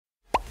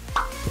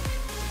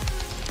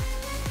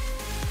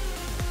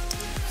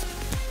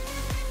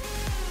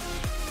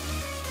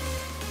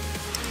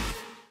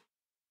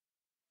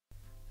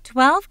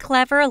12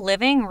 clever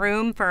living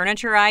room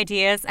furniture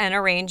ideas and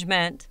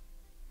arrangement.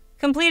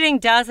 Completing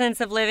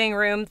dozens of living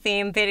room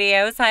theme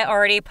videos I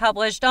already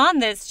published on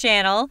this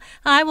channel,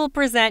 I will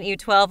present you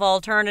 12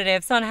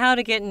 alternatives on how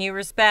to get new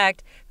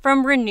respect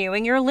from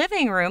renewing your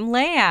living room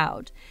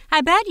layout. I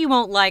bet you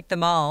won't like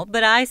them all,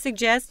 but I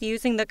suggest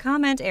using the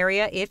comment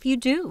area if you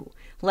do.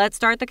 Let's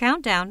start the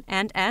countdown,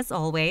 and as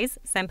always,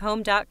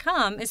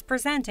 Semphome.com is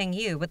presenting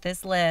you with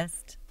this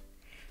list.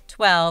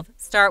 12.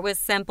 Start with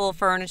simple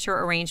furniture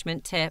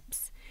arrangement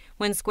tips.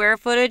 When square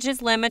footage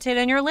is limited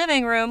in your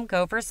living room,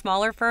 go for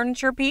smaller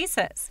furniture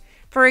pieces.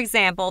 For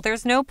example,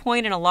 there's no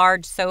point in a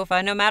large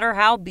sofa, no matter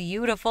how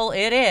beautiful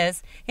it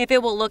is, if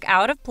it will look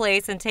out of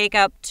place and take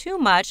up too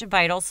much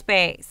vital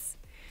space.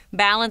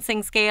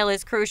 Balancing scale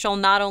is crucial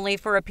not only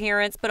for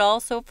appearance but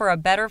also for a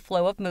better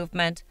flow of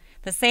movement.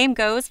 The same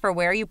goes for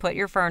where you put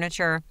your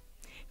furniture.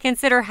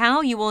 Consider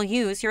how you will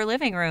use your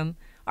living room.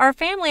 Are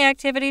family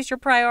activities your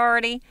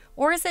priority,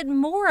 or is it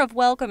more of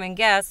welcoming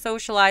guests,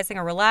 socializing,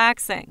 or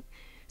relaxing?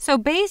 So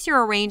base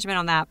your arrangement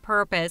on that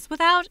purpose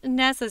without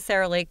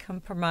necessarily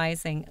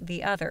compromising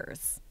the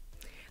others.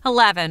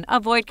 11.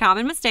 Avoid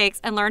common mistakes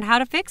and learn how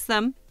to fix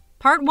them.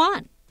 Part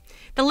 1.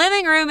 The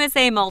living room is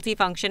a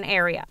multifunction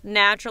area.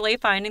 Naturally,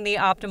 finding the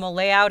optimal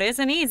layout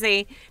isn't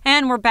easy,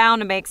 and we're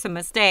bound to make some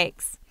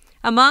mistakes.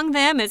 Among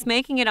them is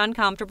making it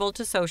uncomfortable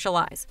to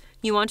socialize.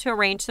 You want to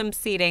arrange some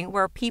seating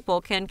where people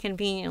can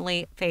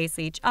conveniently face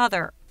each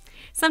other.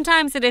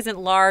 Sometimes it isn't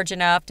large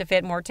enough to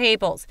fit more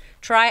tables.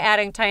 Try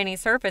adding tiny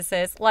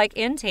surfaces like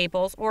end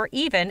tables or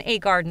even a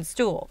garden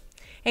stool.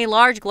 A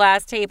large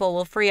glass table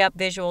will free up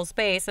visual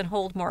space and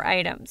hold more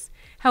items.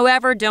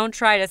 However, don't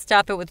try to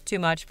stuff it with too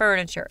much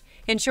furniture.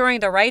 Ensuring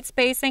the right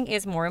spacing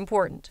is more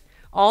important.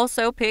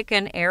 Also, pick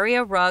an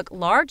area rug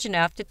large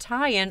enough to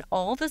tie in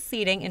all the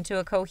seating into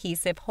a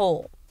cohesive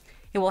whole.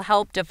 It will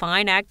help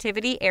define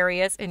activity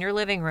areas in your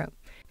living room,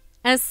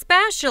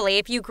 especially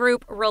if you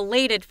group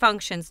related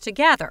functions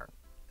together.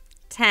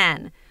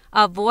 10.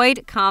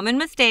 Avoid common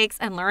mistakes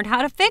and learn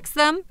how to fix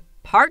them.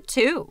 Part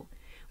 2.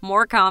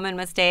 More common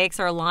mistakes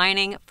are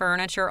lining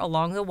furniture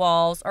along the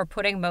walls or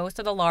putting most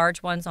of the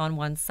large ones on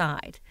one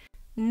side.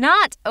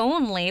 Not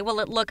only will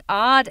it look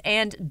odd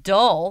and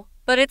dull,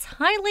 but it's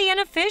highly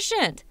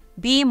inefficient.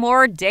 Be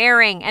more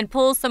daring and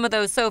pull some of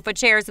those sofa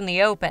chairs in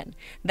the open.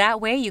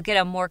 That way you get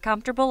a more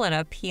comfortable and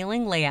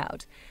appealing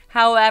layout.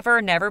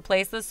 However, never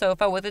place the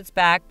sofa with its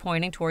back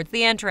pointing towards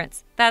the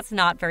entrance. That's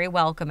not very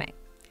welcoming.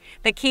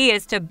 The key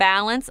is to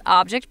balance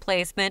object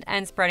placement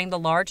and spreading the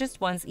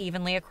largest ones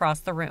evenly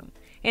across the room,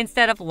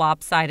 instead of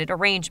lopsided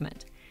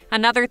arrangement.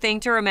 Another thing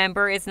to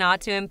remember is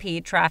not to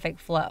impede traffic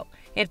flow.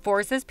 It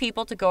forces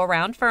people to go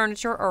around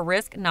furniture or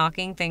risk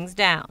knocking things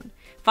down.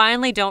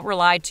 Finally, don't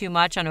rely too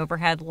much on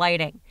overhead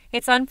lighting.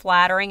 It's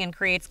unflattering and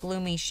creates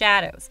gloomy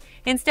shadows.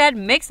 Instead,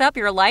 mix up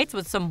your lights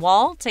with some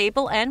wall,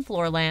 table, and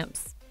floor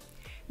lamps.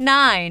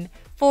 9.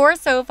 4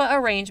 sofa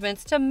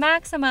arrangements to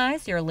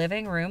maximize your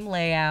living room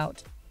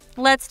layout.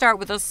 Let's start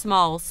with a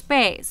small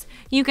space.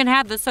 You can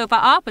have the sofa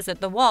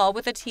opposite the wall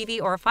with a TV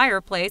or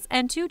fireplace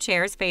and 2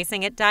 chairs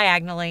facing it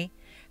diagonally.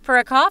 For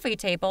a coffee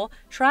table,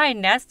 try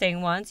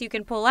nesting ones you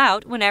can pull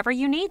out whenever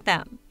you need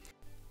them.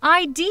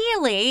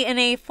 Ideally, in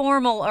a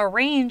formal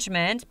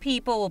arrangement,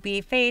 people will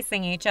be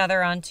facing each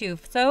other on 2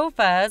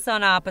 sofas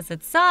on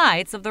opposite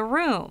sides of the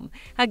room.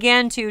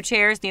 Again, 2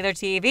 chairs near the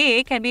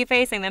TV can be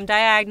facing them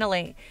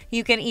diagonally.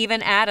 You can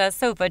even add a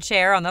sofa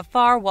chair on the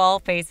far wall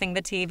facing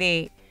the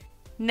TV.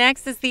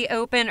 Next is the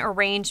open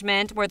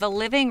arrangement where the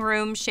living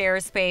room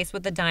shares space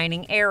with the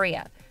dining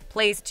area.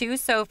 Place 2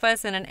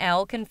 sofas in an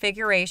L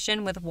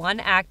configuration with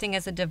one acting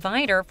as a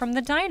divider from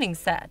the dining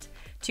set.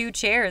 2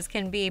 chairs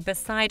can be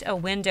beside a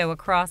window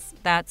across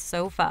that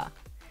sofa.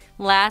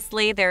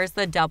 Lastly, there's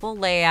the double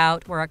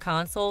layout where a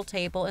console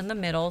table in the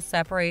middle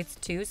separates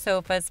 2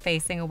 sofas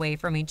facing away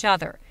from each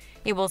other.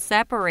 It will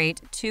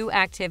separate 2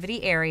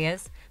 activity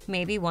areas,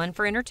 maybe one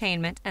for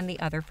entertainment and the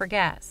other for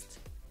guests.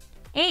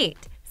 8.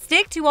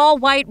 Stick to all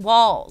white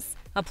walls.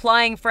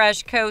 Applying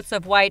fresh coats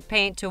of white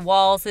paint to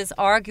walls is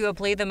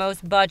arguably the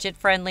most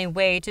budget-friendly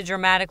way to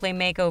dramatically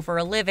make over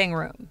a living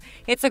room.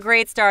 It's a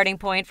great starting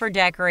point for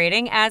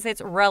decorating as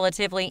it's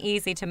relatively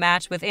easy to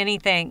match with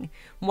anything.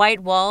 White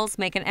walls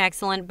make an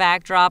excellent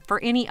backdrop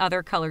for any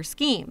other color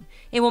scheme.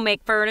 It will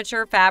make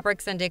furniture,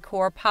 fabrics, and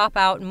decor pop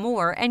out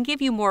more and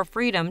give you more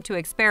freedom to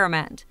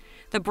experiment.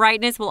 The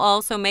brightness will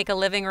also make a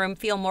living room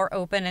feel more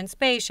open and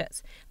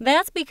spacious.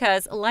 That's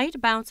because light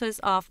bounces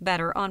off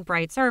better on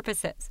bright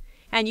surfaces,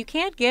 and you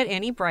can't get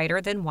any brighter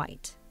than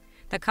white.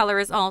 The color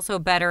is also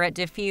better at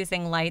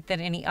diffusing light than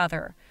any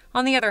other.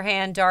 On the other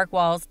hand, dark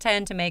walls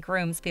tend to make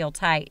rooms feel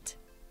tight.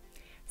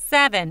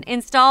 7.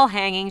 Install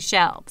hanging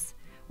shelves.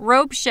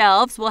 Rope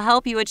shelves will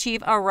help you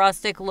achieve a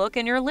rustic look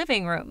in your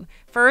living room.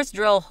 First,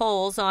 drill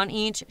holes on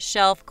each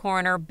shelf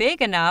corner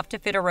big enough to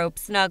fit a rope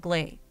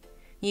snugly.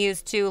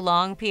 Use 2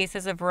 long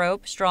pieces of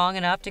rope strong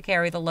enough to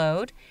carry the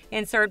load.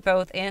 Insert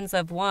both ends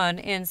of one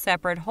in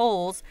separate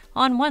holes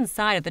on one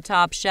side of the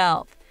top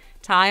shelf.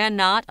 Tie a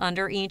knot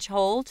under each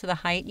hole to the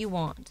height you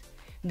want.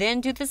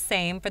 Then do the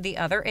same for the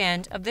other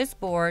end of this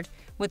board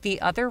with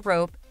the other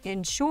rope,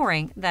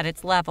 ensuring that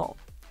it's level.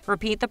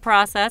 Repeat the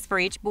process for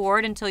each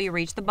board until you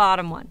reach the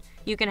bottom one.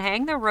 You can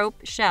hang the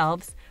rope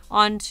shelves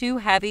on 2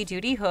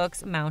 heavy-duty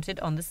hooks mounted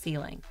on the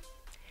ceiling.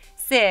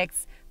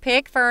 6.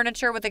 Pick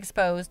furniture with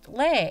exposed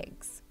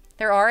legs.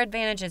 There are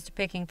advantages to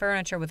picking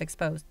furniture with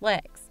exposed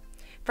legs.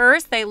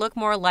 First, they look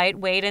more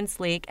lightweight and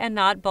sleek and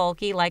not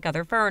bulky like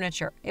other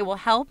furniture. It will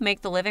help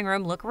make the living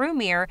room look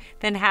roomier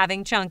than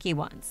having chunky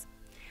ones.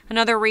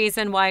 Another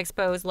reason why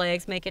exposed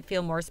legs make it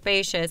feel more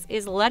spacious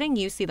is letting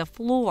you see the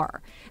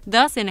floor,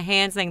 thus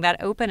enhancing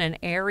that open and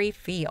airy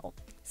feel.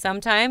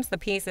 Sometimes the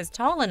piece is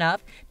tall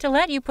enough to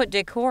let you put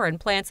decor and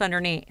plants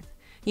underneath.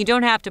 You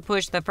don't have to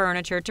push the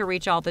furniture to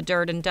reach all the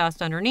dirt and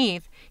dust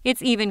underneath.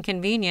 It's even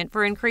convenient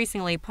for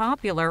increasingly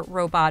popular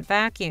robot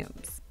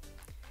vacuums.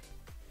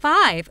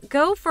 5.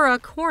 Go for a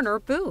corner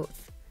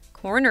booth.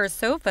 Corner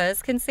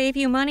sofas can save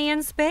you money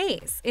and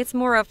space. It's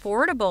more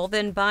affordable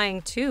than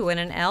buying 2 in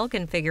an L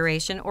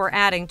configuration or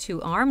adding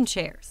 2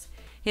 armchairs.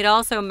 It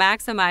also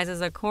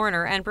maximizes a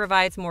corner and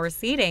provides more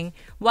seating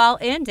while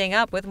ending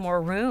up with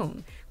more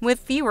room. With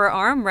fewer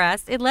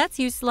armrests, it lets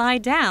you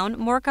slide down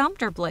more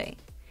comfortably.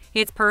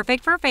 It's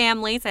perfect for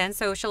families and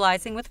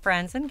socializing with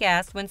friends and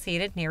guests when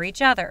seated near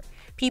each other.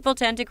 People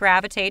tend to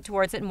gravitate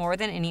towards it more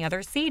than any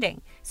other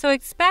seating, so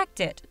expect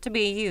it to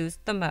be used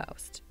the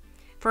most.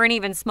 For an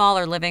even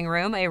smaller living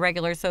room, a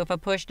regular sofa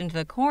pushed into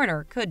the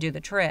corner could do the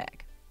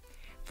trick.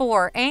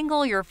 4.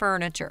 Angle your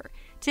furniture.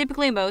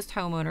 Typically, most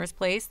homeowners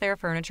place their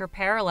furniture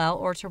parallel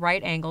or to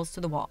right angles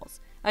to the walls.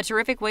 A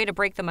terrific way to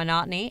break the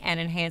monotony and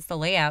enhance the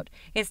layout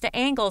is to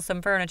angle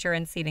some furniture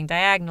and seating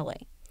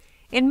diagonally.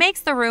 It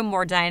makes the room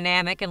more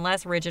dynamic and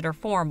less rigid or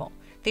formal.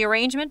 The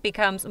arrangement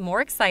becomes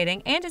more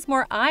exciting and is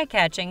more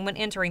eye-catching when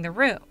entering the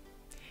room.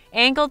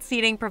 Angled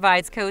seating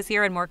provides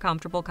cozier and more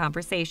comfortable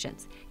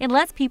conversations. It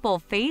lets people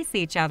face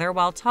each other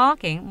while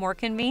talking more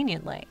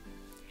conveniently.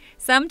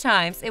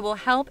 Sometimes it will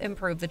help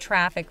improve the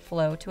traffic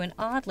flow to an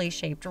oddly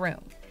shaped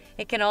room.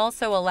 It can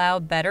also allow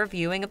better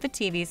viewing of the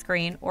TV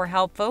screen or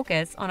help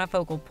focus on a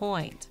focal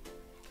point.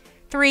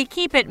 3.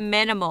 Keep it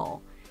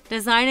minimal.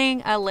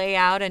 Designing a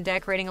layout and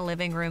decorating a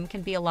living room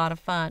can be a lot of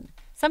fun.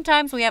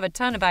 Sometimes we have a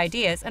ton of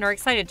ideas and are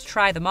excited to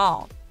try them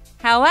all.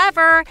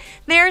 However,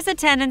 there's a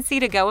tendency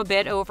to go a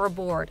bit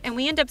overboard, and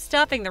we end up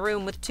stuffing the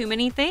room with too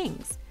many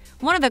things.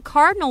 One of the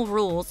cardinal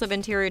rules of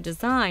interior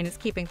design is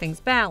keeping things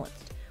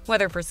balanced,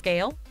 whether for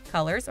scale,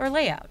 colors, or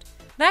layout.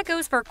 That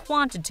goes for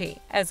quantity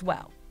as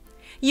well.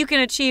 You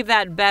can achieve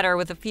that better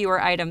with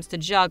fewer items to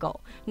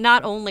juggle.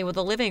 Not only will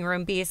the living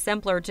room be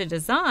simpler to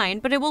design,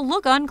 but it will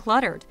look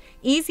uncluttered,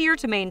 easier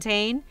to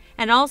maintain,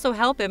 and also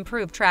help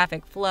improve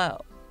traffic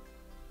flow.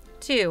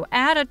 2.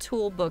 Add a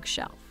tool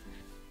bookshelf.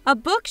 A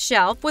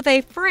bookshelf with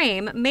a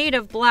frame made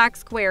of black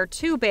square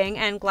tubing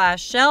and glass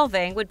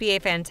shelving would be a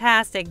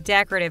fantastic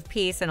decorative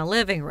piece in a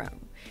living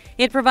room.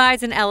 It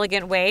provides an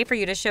elegant way for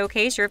you to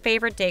showcase your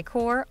favorite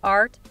decor,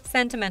 art,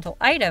 sentimental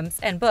items,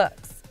 and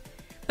books.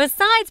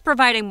 Besides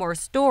providing more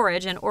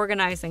storage and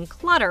organizing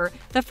clutter,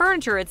 the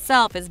furniture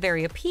itself is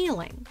very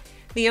appealing.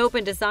 The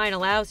open design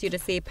allows you to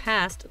see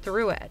past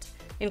through it,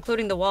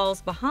 including the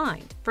walls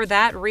behind. For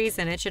that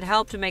reason, it should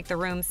help to make the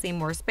room seem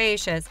more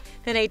spacious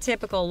than a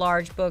typical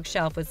large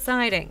bookshelf with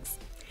sidings.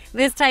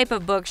 This type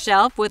of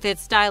bookshelf, with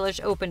its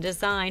stylish open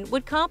design,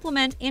 would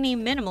complement any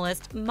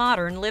minimalist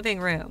modern living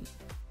room.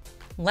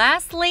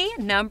 Lastly,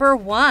 number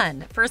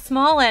 1. For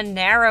small and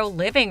narrow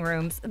living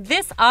rooms,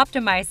 this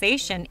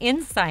optimization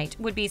insight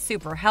would be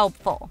super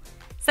helpful.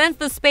 Since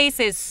the space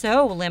is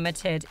so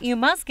limited, you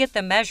must get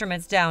the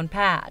measurements down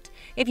pat.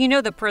 If you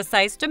know the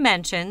precise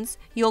dimensions,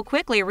 you'll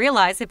quickly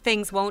realize if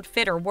things won't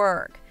fit or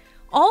work.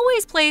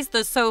 Always place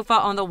the sofa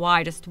on the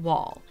widest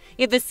wall.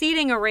 If the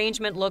seating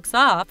arrangement looks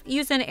off,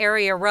 use an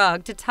area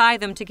rug to tie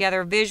them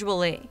together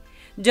visually.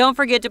 Don't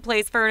forget to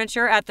place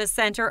furniture at the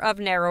center of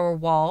narrower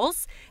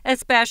walls,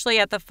 especially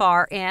at the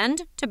far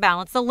end, to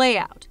balance the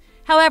layout.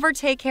 However,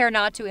 take care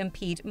not to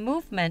impede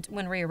movement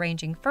when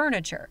rearranging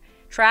furniture.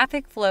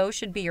 Traffic flow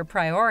should be your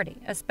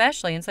priority,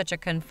 especially in such a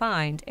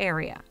confined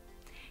area.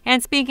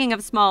 And speaking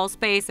of small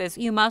spaces,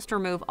 you must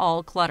remove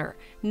all clutter.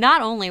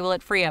 Not only will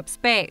it free up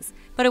space,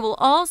 but it will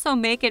also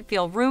make it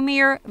feel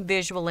roomier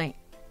visually.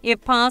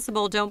 If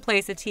possible, don't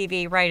place a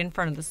TV right in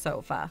front of the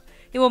sofa.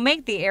 It will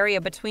make the area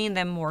between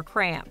them more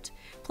cramped.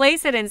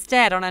 Place it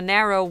instead on a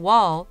narrow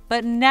wall,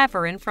 but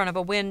never in front of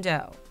a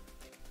window.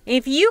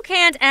 If you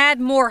can't add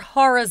more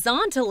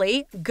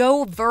horizontally,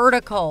 go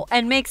vertical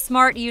and make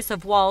smart use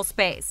of wall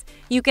space.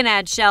 You can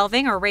add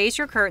shelving or raise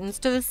your curtains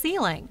to the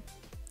ceiling.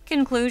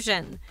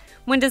 Conclusion: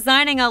 when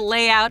designing a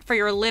layout for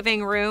your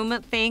living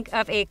room, think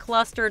of a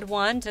clustered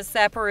one to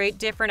separate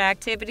different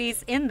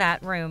activities in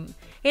that room.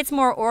 It's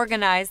more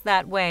organized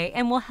that way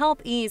and will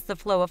help ease the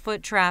flow of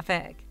foot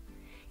traffic.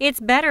 It's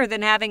better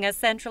than having a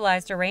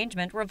centralized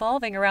arrangement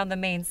revolving around the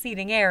main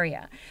seating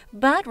area,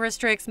 but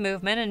restricts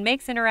movement and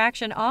makes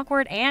interaction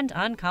awkward and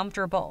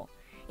uncomfortable.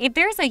 If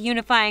there's a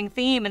unifying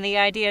theme in the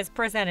ideas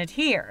presented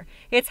here,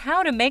 it's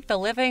how to make the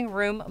living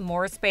room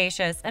more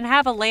spacious and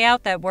have a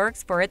layout that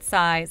works for its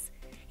size.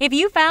 If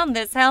you found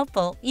this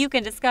helpful, you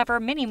can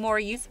discover many more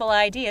useful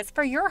ideas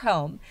for your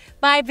home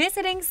by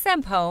visiting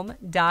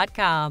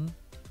simphome.com.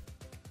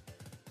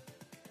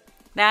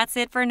 That's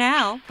it for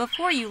now.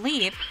 Before you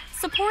leave,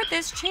 support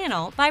this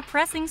channel by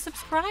pressing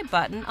subscribe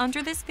button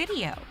under this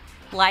video.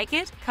 Like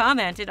it,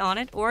 comment it on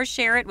it, or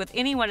share it with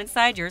anyone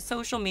inside your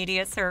social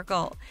media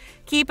circle.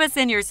 Keep us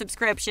in your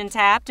subscription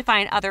tab to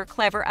find other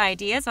clever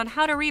ideas on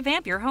how to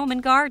revamp your home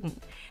and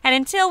garden. And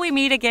until we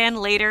meet again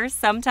later,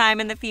 sometime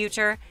in the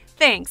future,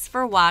 thanks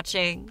for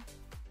watching.